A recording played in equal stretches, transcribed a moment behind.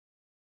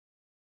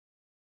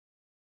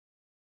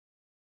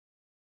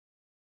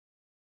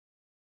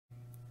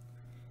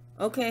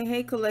Okay,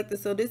 hey collector.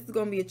 So this is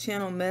gonna be a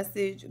channel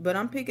message, but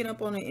I'm picking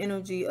up on the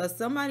energy of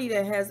somebody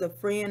that has a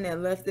friend that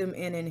left them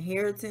an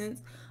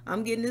inheritance.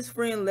 I'm getting this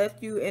friend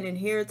left you an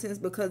inheritance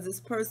because this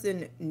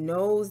person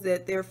knows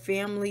that their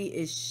family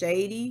is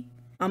shady.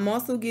 I'm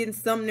also getting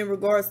something in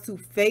regards to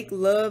fake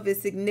love is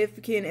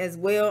significant as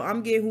well.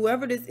 I'm getting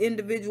whoever this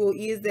individual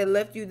is that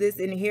left you this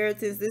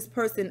inheritance, this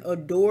person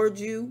adored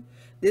you.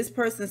 This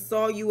person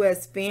saw you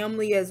as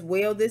family as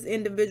well. This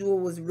individual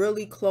was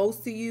really close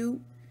to you.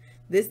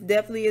 This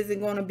definitely isn't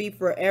going to be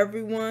for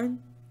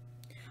everyone.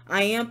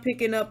 I am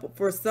picking up,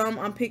 for some,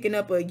 I'm picking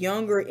up a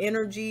younger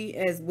energy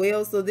as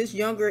well. So this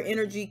younger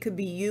energy could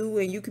be you,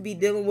 and you could be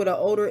dealing with an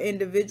older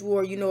individual,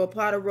 or, a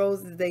pot of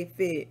roses, they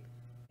fit.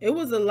 It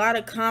was a lot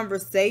of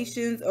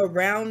conversations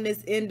around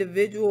this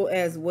individual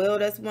as well.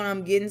 That's what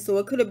I'm getting. So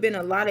it could have been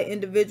a lot of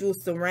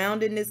individuals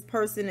surrounding this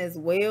person as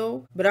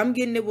well. But I'm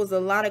getting it was a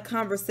lot of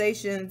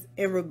conversations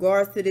in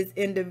regards to this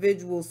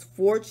individual's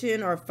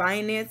fortune or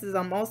finances.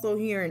 I'm also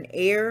hearing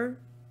heir.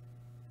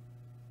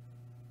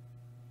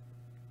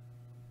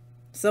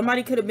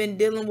 Somebody could have been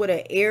dealing with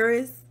an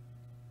heiress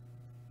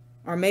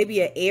or maybe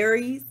an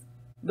Aries.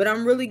 But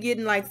I'm really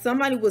getting like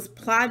somebody was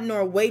plotting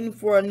or waiting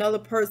for another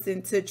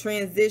person to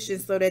transition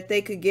so that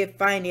they could get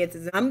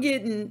finances. I'm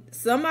getting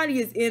somebody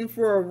is in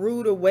for a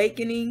rude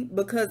awakening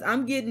because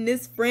I'm getting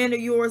this friend of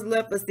yours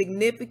left a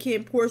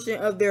significant portion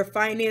of their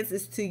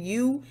finances to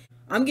you.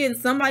 I'm getting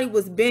somebody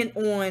was bent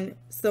on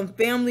some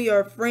family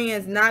or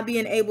friends not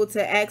being able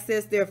to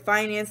access their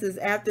finances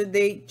after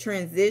they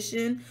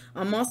transition.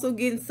 I'm also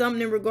getting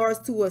something in regards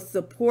to a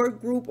support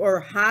group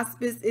or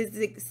hospice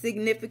is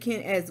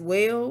significant as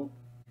well.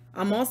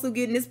 I'm also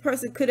getting this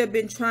person could have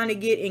been trying to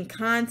get in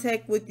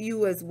contact with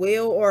you as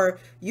well, or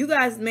you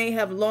guys may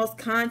have lost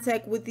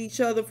contact with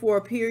each other for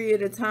a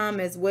period of time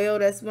as well.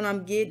 That's what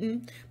I'm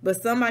getting. But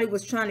somebody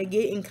was trying to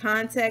get in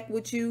contact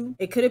with you.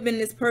 It could have been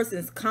this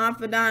person's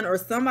confidant or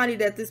somebody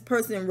that this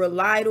person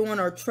relied on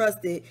or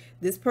trusted.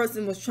 This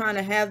person was trying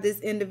to have this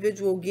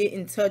individual get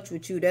in touch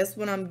with you. That's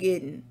what I'm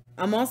getting.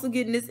 I'm also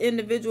getting this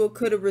individual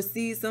could have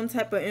received some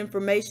type of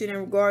information in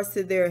regards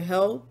to their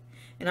health.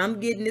 And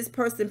I'm getting this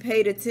person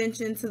paid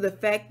attention to the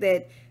fact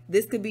that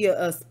this could be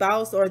a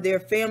spouse or their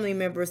family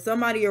member.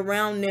 Somebody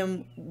around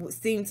them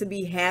seemed to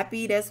be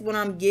happy. That's what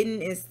I'm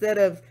getting, instead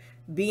of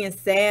being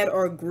sad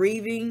or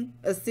grieving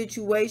a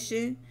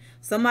situation.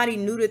 Somebody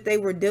knew that they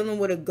were dealing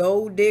with a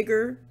gold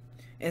digger,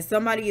 and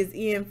somebody is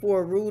in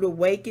for a rude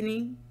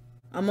awakening.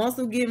 I'm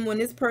also getting when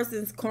this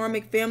person's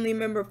karmic family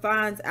member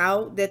finds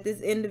out that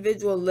this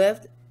individual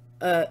left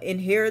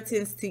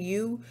inheritance to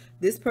you,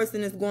 this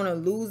person is going to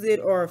lose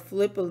it or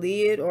flip a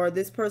lid, or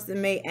this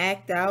person may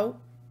act out,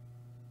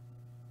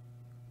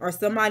 or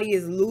somebody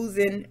is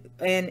losing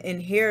an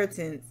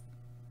inheritance.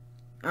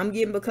 I'm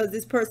getting because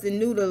this person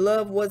knew the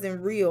love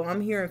wasn't real.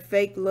 I'm hearing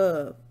fake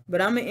love.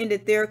 But I'm going to end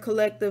it there,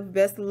 collective.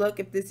 Best of luck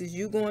if this is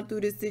you going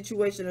through this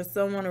situation or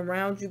someone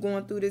around you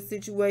going through this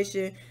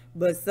situation.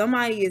 But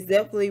somebody is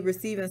definitely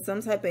receiving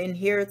some type of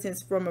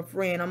inheritance from a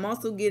friend. I'm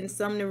also getting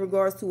something in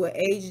regards to an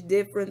age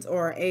difference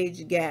or an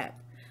age gap.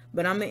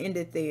 But I'm going to end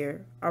it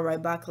there. All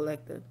right, bye,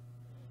 collective.